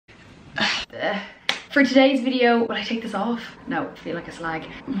For today's video, will I take this off? No, I feel like a slag.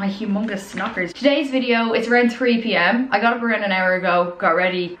 My humongous knockers. Today's video, it's around 3 p.m. I got up around an hour ago, got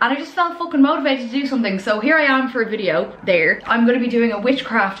ready, and I just felt fucking motivated to do something. So here I am for a video there. I'm gonna be doing a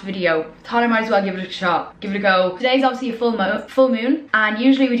witchcraft video. Thought I might as well give it a shot, give it a go. Today's obviously a full moon, and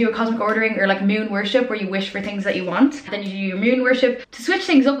usually we do a cosmic ordering or like moon worship where you wish for things that you want. Then you do your moon worship. To switch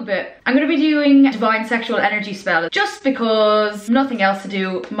things up a bit, I'm gonna be doing a divine sexual energy spell just because nothing else to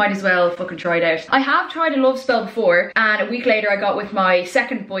do, might as well fucking try it out. I have tried a love spell before, and a week later I got with my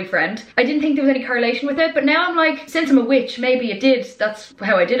second boyfriend. I didn't think there was any correlation with it, but now I'm like, since I'm a witch, maybe it did. That's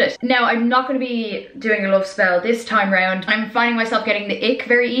how I did it. Now I'm not going to be doing a love spell this time round. I'm finding myself getting the ick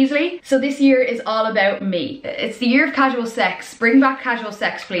very easily, so this year is all about me. It's the year of casual sex. Bring back casual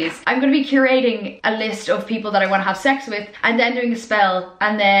sex, please. I'm going to be curating a list of people that I want to have sex with, and then doing a spell,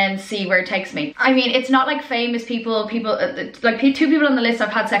 and then see where it takes me. I mean, it's not like famous people, like 2 people on the list I've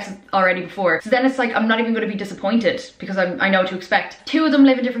had sex with already before, so then it's like I'm not even going to be disappointed because I know what to expect. 2 of them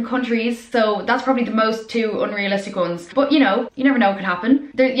live in different countries, so that's probably the most 2 unrealistic ones. But you know, you never know what can happen.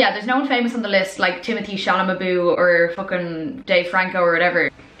 There's no one famous on the list like Timothy Chalamet or fucking Dave Franco or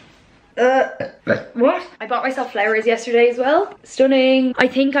whatever. What? I bought myself flowers yesterday as well. Stunning. I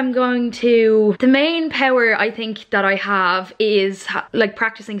think I'm going to... The main power I think that I have is like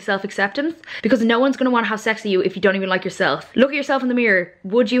practicing self-acceptance, because no one's going to want to have sex with you if you don't even like yourself. Look at yourself in the mirror.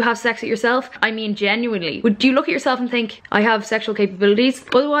 Would you have sex with yourself? I mean, genuinely. Would you look at yourself and think, I have sexual capabilities?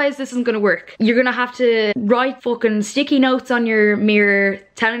 Otherwise, this isn't going to work. You're going to have to write fucking sticky notes on your mirror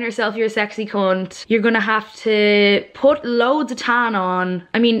telling yourself you're a sexy cunt. You're going to have to put loads of tan on.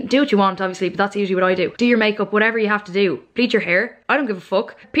 I mean, do what you want, obviously, but that's usually what I do. Do your makeup, whatever you have to do. Bleach your hair. I don't give a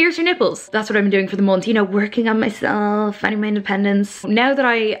fuck. Pierce your nipples. That's what I've been doing for the month. You know, working on myself, finding my independence. Now that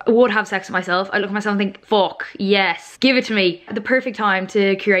I would have sex with myself, I look at myself and think, fuck, yes, give it to me. The perfect time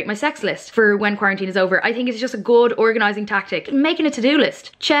to curate my sex list for when quarantine is over. I think it's just a good organizing tactic. Making a to-do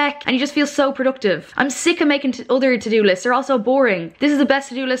list. Check. And you just feel so productive. I'm sick of making other to-do lists. They're all so boring. This is the best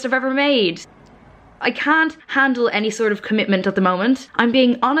to-do list I've ever made. I can't handle any sort of commitment at the moment. I'm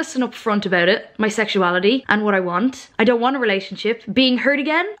being honest and upfront about it, my sexuality and what I want. I don't want a relationship. Being hurt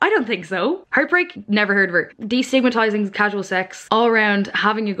again? I don't think so. Heartbreak? Never heard of her. Destigmatizing casual sex. All around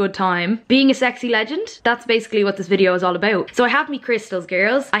having a good time. Being a sexy legend? That's basically what this video is all about. So I have me crystals,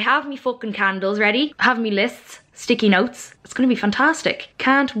 girls. I have me fucking candles ready. I have me lists. Sticky notes. It's gonna be fantastic.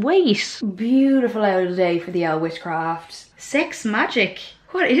 Can't wait. Beautiful out of the day for the witchcraft. Sex magic.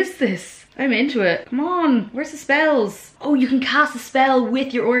 What is this? I'm into it. Come on, where's the spells? Oh, you can cast a spell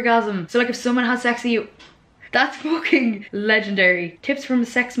with your orgasm. So like if someone has sex with you, that's fucking legendary. Tips from a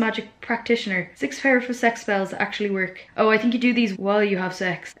sex magic practitioner. 6 powerful sex spells that actually work. Oh, I think you do these while you have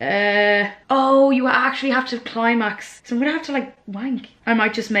sex. Oh, you actually have to climax. So I'm gonna have to like wank. I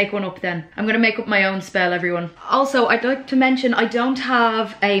might just make one up then. I'm gonna make up my own spell, everyone. Also, I'd like to mention I don't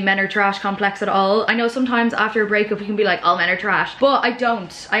have a men are trash complex at all. I know sometimes after a breakup you can be like, all men are trash, but I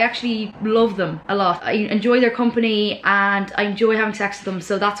don't. I actually love them a lot. I enjoy their company and I enjoy having sex with them,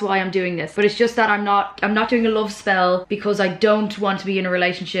 so that's why I'm doing this. But it's just that I'm not doing a love spell because I don't want to be in a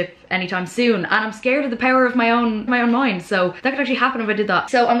relationship anytime soon, and I'm scared of the power of my own mind, so that could actually happen if I did that.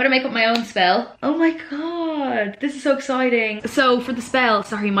 So I'm gonna make up my own spell. Oh my god, this is so exciting. So for the spell,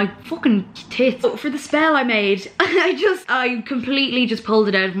 sorry, my fucking tits. For the spell I made, I completely just pulled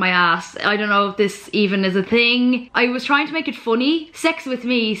it out of my ass. I don't know if this even is a thing. I was trying to make it funny. Sex with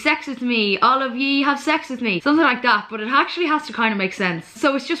me, all of ye have sex with me. Something like that, but it actually has to kind of make sense.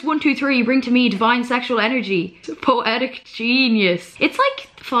 So it's just 1, 2, 3, bring to me divine sexual energy. Poetic genius. It's like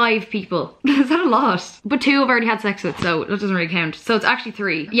 5 people. Is that a lot? But 2 I've already had sex with, so that doesn't really count. So it's actually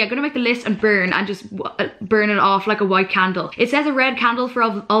 3. Yeah, gonna make the list and burn, and just burn it off like a white candle. It says a red candle for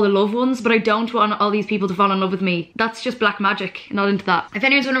all the loved ones, but I don't want all these people to fall in love with me. That's just black magic. Not into that. If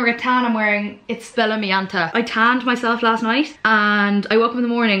anyone's wondering what tan I'm wearing, it's Spella Mianta. I tanned myself last night, and I woke up in the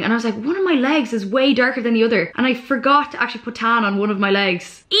morning and I was like, one of my legs is way darker than the other, and I forgot to actually put tan on one of my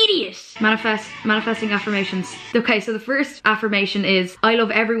legs. Idiot! Manifesting affirmations. Okay, so the first affirmation is, I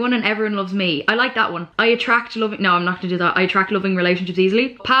love everyone and everyone loves me. I like that one. I attract loving... No, I'm not gonna do that. I attract loving relationships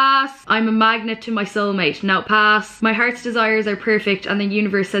easily. Pass. I'm a magnet to my soulmate. No, pass. My heart's desires are perfect and the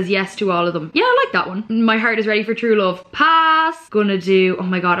universe says yes to all of them. Yeah, I like that one. My heart is ready for true love. Pass. Gonna do... Oh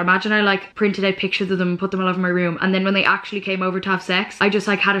my god, imagine I like printed out pictures of them and put them all over my room, and then when they actually came over to have sex, I just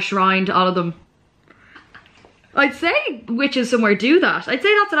like had a shrine to all of them. I'd say witches somewhere do that. I'd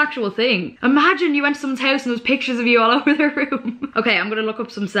say that's an actual thing. Imagine you went to someone's house and there's pictures of you all over their room. Okay, I'm gonna look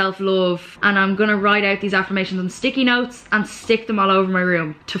up some self-love and I'm gonna write out these affirmations on sticky notes and stick them all over my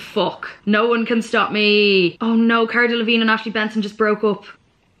room. To fuck. No one can stop me. Oh no, Cara Delevingne and Ashley Benson just broke up.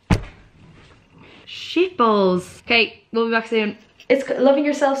 Shitballs. Okay, we'll be back soon. It's loving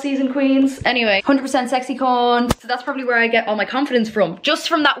yourself season, queens. Anyway, 100% sexy con. So that's probably where I get all my confidence from. Just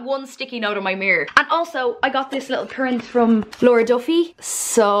from that one sticky note on my mirror. And also, I got this little print from Laura Duffy.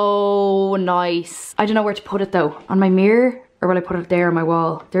 So nice. I don't know where to put it though. On my mirror? Or will I put it there on my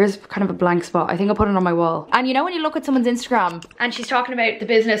wall? There is kind of a blank spot. I think I'll put it on my wall. And you know when you look at someone's Instagram and she's talking about the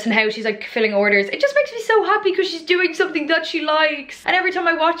business and how she's like filling orders, it just makes me so happy because she's doing something that she likes. And every time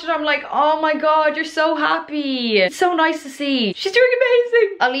I watch it, I'm like, oh my God, you're so happy. It's so nice to see. She's doing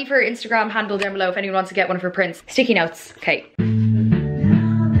amazing. I'll leave her Instagram handle down below if anyone wants to get one of her prints. Sticky notes, okay.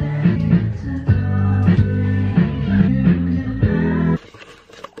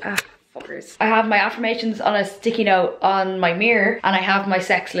 I have my affirmations on a sticky note on my mirror and I have my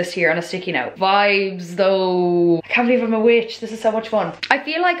sex list here on a sticky note. Vibes though. I can't believe I'm a witch. This is so much fun. I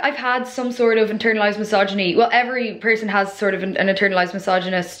feel like I've had some sort of internalized misogyny. Well, every person has sort of an internalized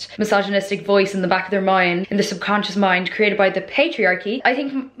misogynistic voice in the back of their mind, in the subconscious mind created by the patriarchy. I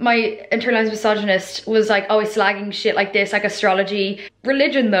think my internalized misogynist was like always slagging shit like this, like astrology.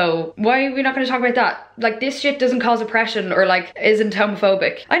 Religion though, why are we not going to talk about that? Like this shit doesn't cause oppression or like isn't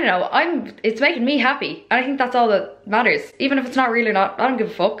homophobic. I don't know, it's making me happy and I think that's all that matters. Even if it's not real or not, I don't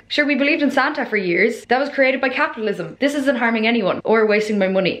give a fuck. Sure, we believed in Santa for years. That was created by capitalism. This isn't harming anyone or wasting my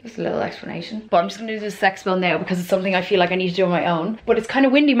money. Just a little explanation. But I'm just gonna do this sex spell now because it's something I feel like I need to do on my own. But it's kind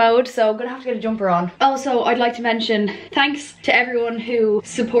of windy mode, so I'm gonna have to get a jumper on. Also, I'd like to mention thanks to everyone who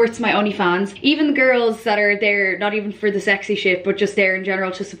supports my OnlyFans. Even the girls that are there, not even for the sexy shit, but just there in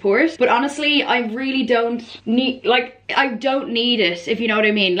general to support. But honestly, I really don't need, like, I don't need it, if you know what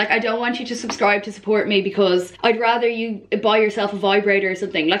I mean. Like, I don't want you to subscribe to support me because I'd rather you buy yourself a vibrator or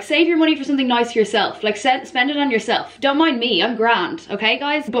something. Like, save your money for something nice for yourself. Like, spend it on yourself. Don't mind me, I'm grand, okay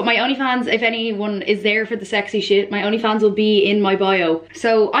guys? But my OnlyFans, if anyone is there for the sexy shit, my OnlyFans will be in my bio.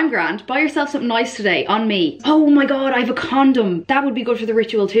 So I'm grand. Buy yourself something nice today, on me. Oh my God, I have a condom. That would be good for the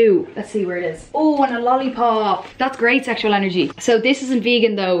ritual too. Let's see where it is. Oh, and a lollipop. That's great sexual energy. So this isn't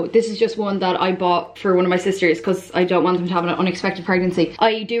vegan though. This is just one that I bought for one of my sisters because I don't want them to have an unexpected pregnancy.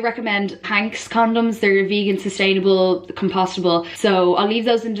 I do recommend Hank's condoms. They're vegan, sustainable, compostable. So I'll leave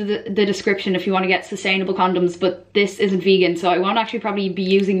those into the description if you want to get sustainable condoms, but this isn't vegan. So I won't actually probably be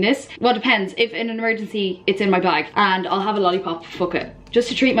using this. Well, it depends. If in an emergency, it's in my bag and I'll have a lollipop, fuck it. Just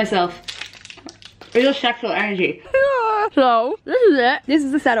to treat myself. Real sexual energy. So, this is it. This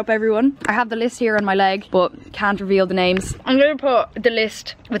is the setup, everyone. I have the list here on my leg, but can't reveal the names. I'm gonna put the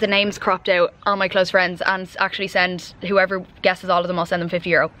list with the names cropped out on my close friends and actually send whoever guesses all of them, I'll send them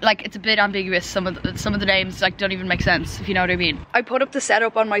 €50. Like, it's a bit ambiguous. Some of the names like don't even make sense, if you know what I mean. I put up the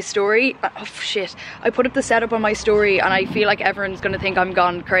setup on my story. Oh shit. I put up the setup on my story and I feel like everyone's gonna think I'm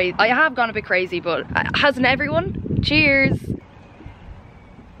gone crazy. I have gone a bit crazy, but hasn't everyone? Cheers.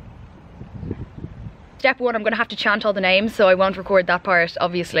 Step one, I'm gonna have to chant all the names, so I won't record that part,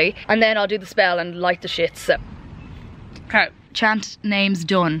 obviously. And then I'll do the spell and light the shit, so. Okay, chant names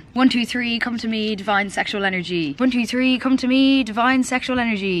done. 1, 2, 3, come to me, divine sexual energy. 1, 2, 3, come to me, divine sexual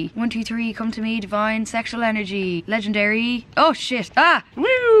energy. 1, 2, 3, come to me, divine sexual energy. Legendary. Oh shit, ah,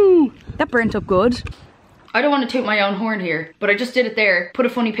 woo! That burnt up good. I don't want to toot my own horn here, but I just did it there. Put a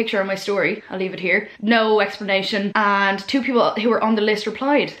funny picture on my story. I'll leave it here. No explanation. And 2 people who were on the list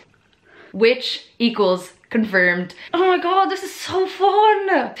replied. Which equals confirmed. Oh my God, this is so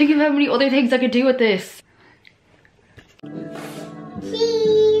fun. Think of how many other things I could do with this.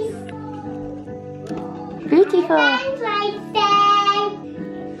 Cheese. Beautiful.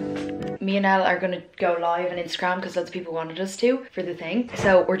 Me and Elle are gonna go live on Instagram because lots of people wanted us to for the thing.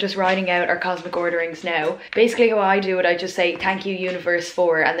 So we're just writing out our cosmic orderings now. Basically how I do it, I just say thank you universe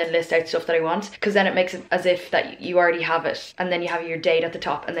for, and then list out stuff that I want, because then it makes it as if that you already have it, and then you have your date at the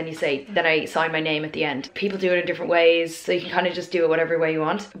top, and then you say, then I sign my name at the end. People do it in different ways, so you can kind of just do it whatever way you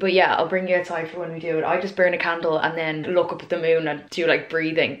want. But yeah, I'll bring you outside for when we do it. I just burn a candle and then look up at the moon and do like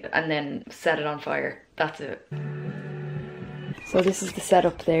breathing and then set it on fire. That's it. So this is the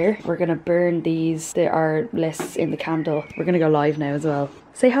setup there. We're gonna burn these. There are lists in the candle. We're gonna go live now as well.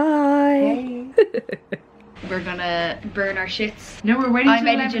 Say hi. Hey. We're gonna burn our shits. No, we're waiting I for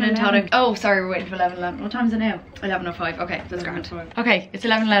made 11, a gin and tonic. Oh, sorry, we're waiting for 11:11. What time is it now? 11:05. Okay, that's grand. Okay, it's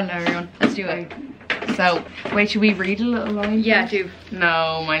 11:11 everyone. Let's do it. So, wait, should we read a little line? Yeah, first? do.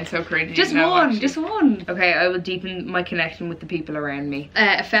 No, mine's so crazy. Just no, one, actually. just one. Okay, I will deepen my connection with the people around me.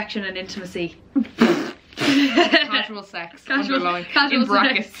 Affection and intimacy. Casual sex. Underline. Casual in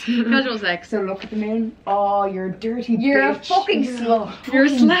brackets. sex. Casual sex. So look at the moon. Oh, you're a dirty You're bitch. a fucking slut. You're a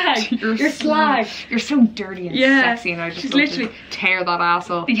slag. You're slag. You're so dirty and Yeah. sexy, and I just She's love literally to tear that ass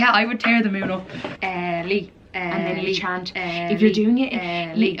up. Yeah, I would tear the moon up. Lee. and then you chant. If you're doing it,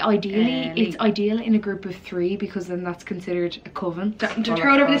 ideally, it's ideal in a group of 3 because then that's considered a coven.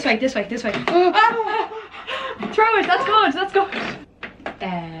 Throw it over this way. Throw it, that's good.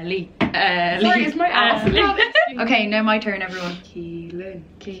 Ellie. Sorry, it's my ass. Okay, now my turn, everyone. Keelin.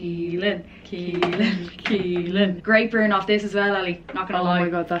 Great burn off this as well, Ellie. Not gonna lie. Oh my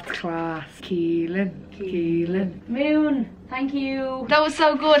god, that's class. Keelin. Moon, thank you. That was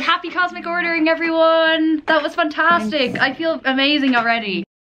so good. Happy cosmic ordering, everyone. That was fantastic. I feel amazing already.